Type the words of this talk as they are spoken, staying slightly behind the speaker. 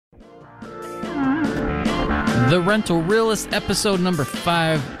The Rental Realist, episode number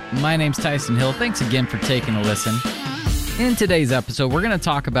 5. My name's Tyson Hill. Thanks again for taking a listen. In today's episode, we're going to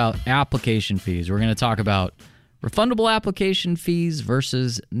talk about application fees. We're going to talk about refundable application fees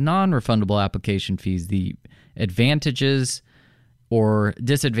versus non-refundable application fees, the advantages or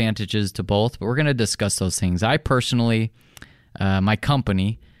disadvantages to both, but we're going to discuss those things. I personally, my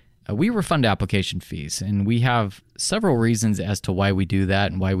company, we refund application fees, and we have several reasons as to why we do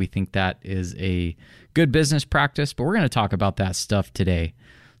that and why we think that is a good business practice, but we're going to talk about that stuff today.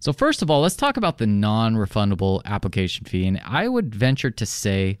 So first of all, let's talk about the non-refundable application fee, and I would venture to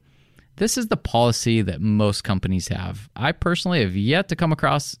say this is the policy that most companies have. I personally have yet to come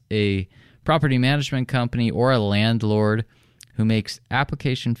across a property management company or a landlord who makes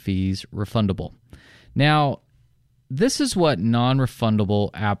application fees refundable. Now, this is what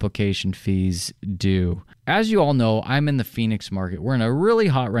non-refundable application fees do. As you all know, I'm in the Phoenix market. We're in a really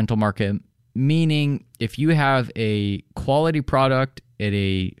hot rental market, meaning if you have a quality product at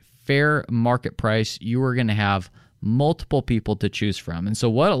a fair market price, you are going to have multiple people to choose from. And so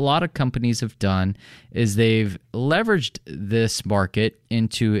what a lot of companies have done is they've leveraged this market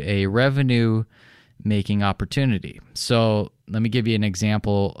into a revenue-making opportunity. So let me give you an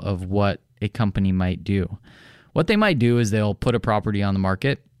example of what a company might do. What they might do is they'll put a property on the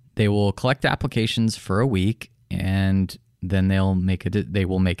market, they will collect applications for a week, and then they will make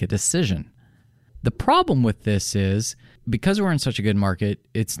a decision. The problem with this is, because we're in such a good market,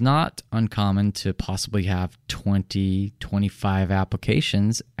 it's not uncommon to possibly have 20, 25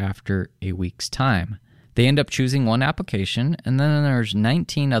 applications after a week's time. They end up choosing one application, and then there's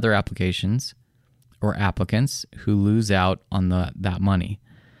 19 other applications or applicants who lose out on that money.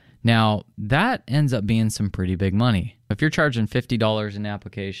 Now, that ends up being some pretty big money. If you're charging $50 an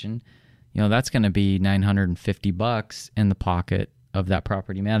application, that's going to be $950 in the pocket of that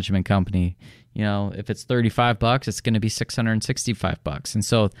property management company. If it's $35, it's going to be $665. And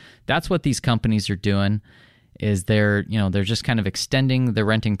so that's what these companies are doing is they're just kind of extending the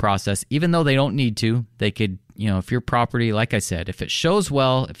renting process, even though they don't need to. They could, if your property, like I said, if it shows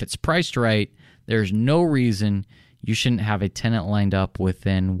well, if it's priced right, there's no reason you shouldn't have a tenant lined up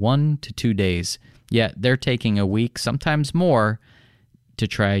within 1 to 2 days. Yet they're taking a week, sometimes more, to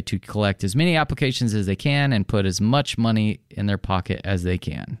try to collect as many applications as they can and put as much money in their pocket as they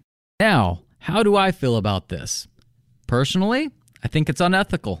can. Now, how do I feel about this? Personally, I think it's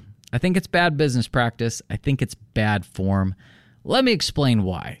unethical. I think it's bad business practice. I think it's bad form. Let me explain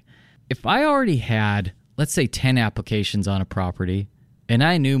why. If I already had, let's say, 10 applications on a property, and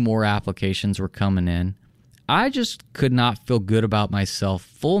I knew more applications were coming in, I just could not feel good about myself,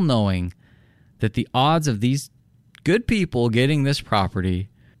 full knowing that the odds of these good people getting this property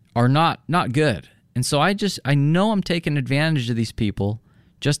are not good. And so I know I'm taking advantage of these people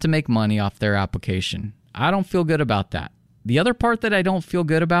just to make money off their application. I don't feel good about that. The other part that I don't feel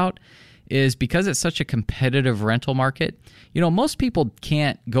good about is because it's such a competitive rental market, most people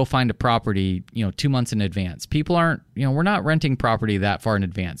can't go find a property, 2 months in advance. People aren't, we're not renting property that far in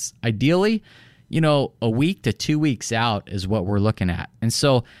advance. Ideally, a week to 2 weeks out is what we're looking at. And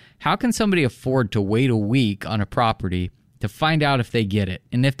so how can somebody afford to wait a week on a property to find out if they get it?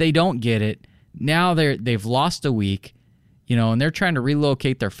 And if they don't get it, now they've lost a week, and they're trying to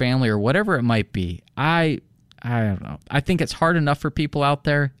relocate their family or whatever it might be. I don't know. I think it's hard enough for people out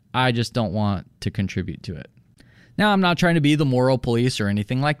there. I just don't want to contribute to it. Now, I'm not trying to be the moral police or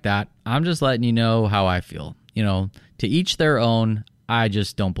anything like that. I'm just letting you know how I feel. To each their own. I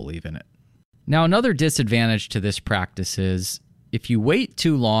just don't believe in it. Now, another disadvantage to this practice is if you wait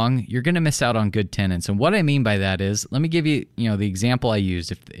too long, you're going to miss out on good tenants. And what I mean by that is, let me give you, the example I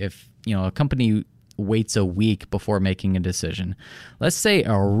used. If a company waits a week before making a decision, let's say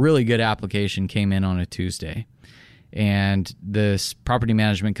a really good application came in on a Tuesday, and this property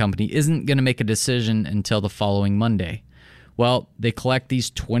management company isn't going to make a decision until the following Monday. Well, they collect these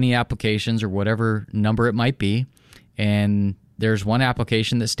 20 applications or whatever number it might be, and there's one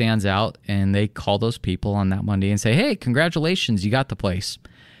application that stands out, and they call those people on that Monday and say, hey, congratulations, you got the place.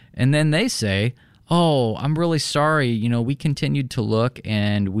 And then they say, oh, I'm really sorry, we continued to look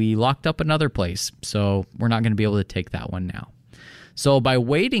and we locked up another place, so we're not going to be able to take that one now. So by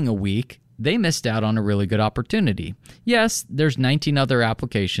waiting a week, they missed out on a really good opportunity. Yes, there's 19 other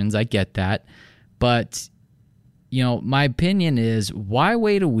applications, I get that, but my opinion is, why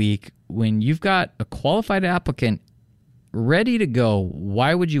wait a week when you've got a qualified applicant ready to go?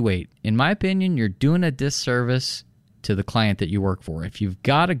 Why would you wait? In my opinion, you're doing a disservice to the client that you work for. If you've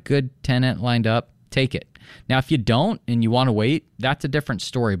got a good tenant lined up, take it. Now, if you don't and you want to wait, that's a different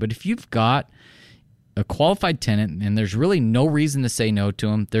story. But if you've got a qualified tenant and there's really no reason to say no to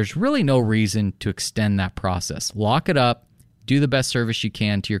them, there's really no reason to extend that process. Lock it up, do the best service you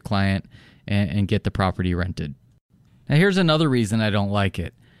can to your client, and get the property rented. Now, here's another reason I don't like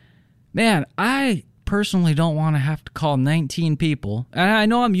it. Man, I personally don't want to have to call 19 people. And I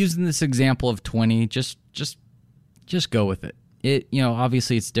know I'm using this example of 20. Just go with it.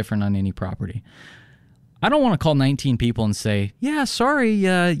 Obviously it's different on any property. I don't want to call 19 people and say, yeah, sorry,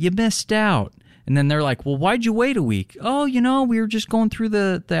 you missed out. And then they're like, well, why'd you wait a week? Oh, we were just going through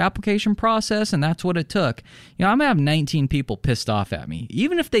the application process and that's what it took. I'm going to have 19 people pissed off at me.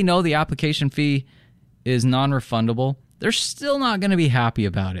 Even if they know the application fee is non-refundable, they're still not going to be happy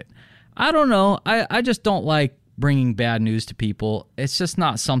about it. I don't know. I just don't like bringing bad news to people. It's just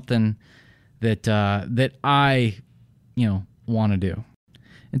not something that I, want to do.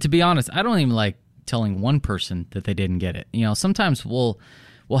 And to be honest, I don't even like telling one person that they didn't get it. Sometimes we'll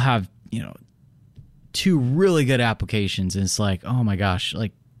have, 2 really good applications and it's like, oh my gosh,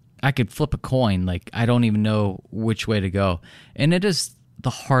 like I could flip a coin. Like I don't even know which way to go. And it is the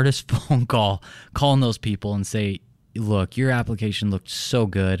hardest phone call, calling those people and say, look, your application looked so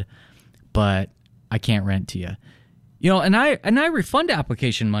good, but I can't rent to you. And I refund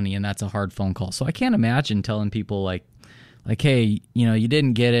application money, and that's a hard phone call. So I can't imagine telling people like, hey, you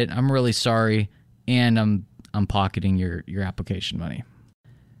didn't get it. I'm really sorry, and I'm pocketing your application money.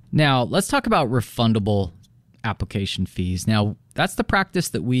 Now, let's talk about refundable application fees. Now, that's the practice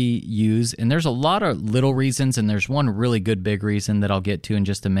that we use, and there's a lot of little reasons, and there's one really good big reason that I'll get to in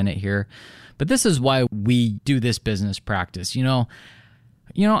just a minute here. But this is why we do this business practice.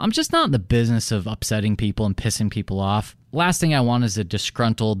 I'm just not in the business of upsetting people and pissing people off. Last thing I want is a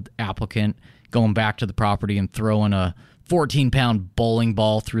disgruntled applicant going back to the property and throwing a 14-pound bowling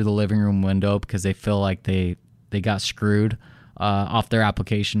ball through the living room window because they feel like they got screwed off their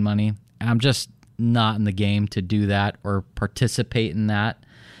application money. I'm just not in the game to do that or participate in that.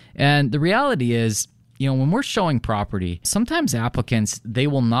 And the reality is, when we're showing property, sometimes applicants, they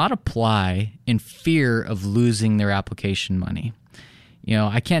will not apply in fear of losing their application money.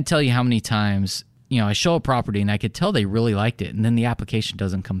 I can't tell you how many times, I show a property and I could tell they really liked it, and then the application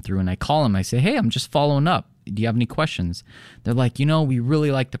doesn't come through, and I call them, I say, hey, I'm just following up. Do you have any questions? They're like, we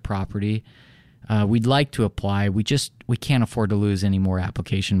really like the property. We'd like to apply. We can't afford to lose any more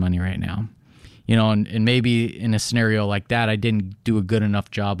application money right now. And maybe in a scenario like that, I didn't do a good enough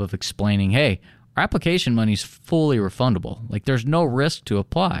job of explaining, hey, our application money is fully refundable. Like there's no risk to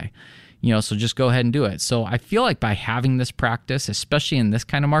apply, so just go ahead and do it. So I feel like by having this practice, especially in this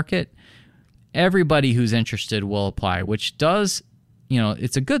kind of market, everybody who's interested will apply, which does,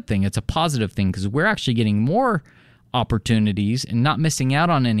 it's a good thing. It's a positive thing because we're actually getting more opportunities and not missing out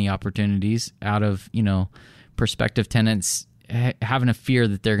on any opportunities out of, prospective tenants having a fear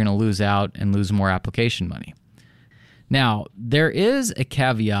that they're going to lose out and lose more application money. Now, there is a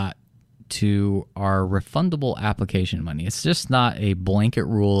caveat to our refundable application money. It's just not a blanket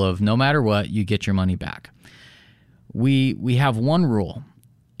rule of no matter what, you get your money back. We have one rule.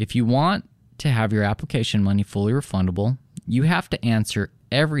 If you want to have your application money fully refundable, you have to answer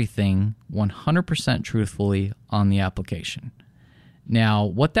everything 100% truthfully on the application. Now,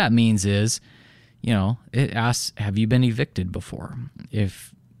 what that means is, it asks, have you been evicted before?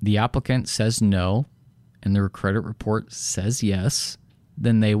 If the applicant says no and their credit report says yes,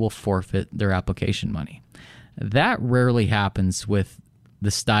 then they will forfeit their application money. That rarely happens with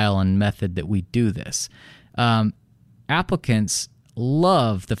the style and method that we do this. Applicants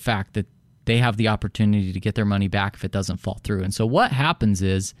love the fact that they have the opportunity to get their money back if it doesn't fall through. And so what happens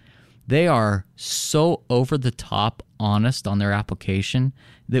is they are so over the top honest on their application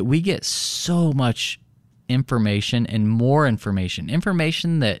that we get so much information and more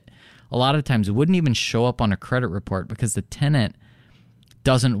information that a lot of times wouldn't even show up on a credit report because the tenant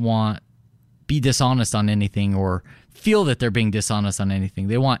doesn't be dishonest on anything or feel that they're being dishonest on anything.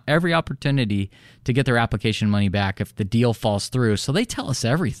 They want every opportunity to get their application money back if the deal falls through. So they tell us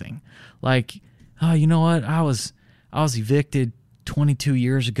everything. Like, oh, you know what? I was evicted 22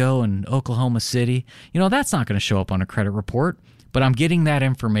 years ago in Oklahoma City. That's not going to show up on a credit report, but I'm getting that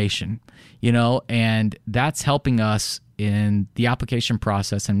information, and that's helping us in the application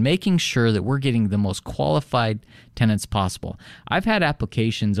process and making sure that we're getting the most qualified tenants possible. I've had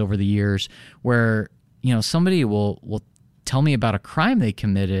applications over the years where, somebody will tell me about a crime they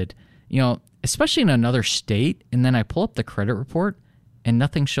committed, especially in another state, and then I pull up the credit report and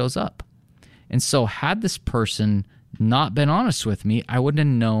nothing shows up. And so had this person not been honest with me, I wouldn't have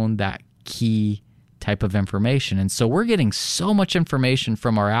known that key type of information. And so we're getting so much information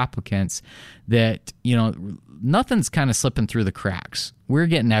from our applicants that, nothing's kind of slipping through the cracks. We're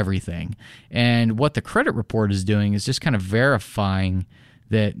getting everything. And what the credit report is doing is just kind of verifying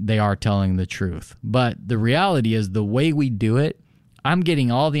that they are telling the truth. But the reality is the way we do it, I'm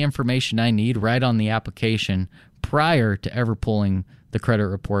getting all the information I need right on the application prior to ever pulling the credit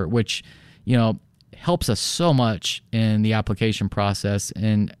report, which, helps us so much in the application process.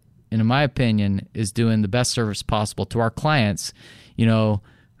 And in my opinion, is doing the best service possible to our clients,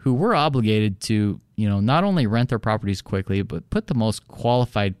 who we're obligated to, not only rent their properties quickly, but put the most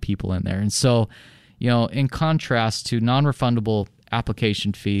qualified people in there. And so, in contrast to non-refundable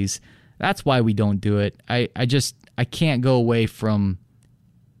application fees, that's why we don't do it. I can't go away from,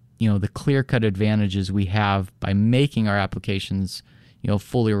 the clear-cut advantages we have by making our applications,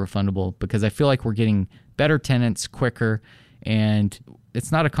 fully refundable, because I feel like we're getting better tenants quicker, and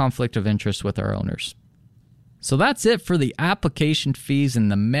it's not a conflict of interest with our owners. So that's it for the application fees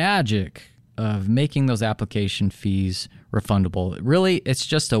and the magic of making those application fees refundable. Really, it's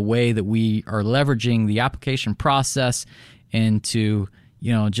just a way that we are leveraging the application process into,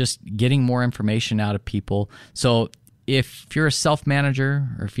 just getting more information out of people. So if you're a self-manager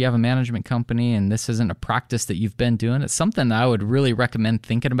or if you have a management company and this isn't a practice that you've been doing, it's something I would really recommend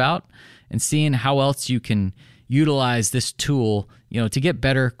thinking about and seeing how else you can utilize this tool, to get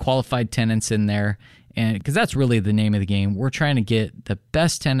better qualified tenants in there. And because that's really the name of the game. We're trying to get the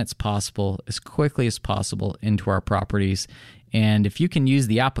best tenants possible as quickly as possible into our properties. And if you can use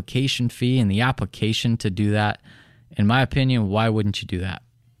the application fee and the application to do that, in my opinion, why wouldn't you do that?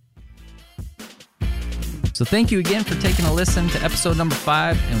 So thank you again for taking a listen to episode number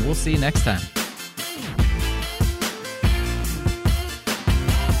 5, and we'll see you next time.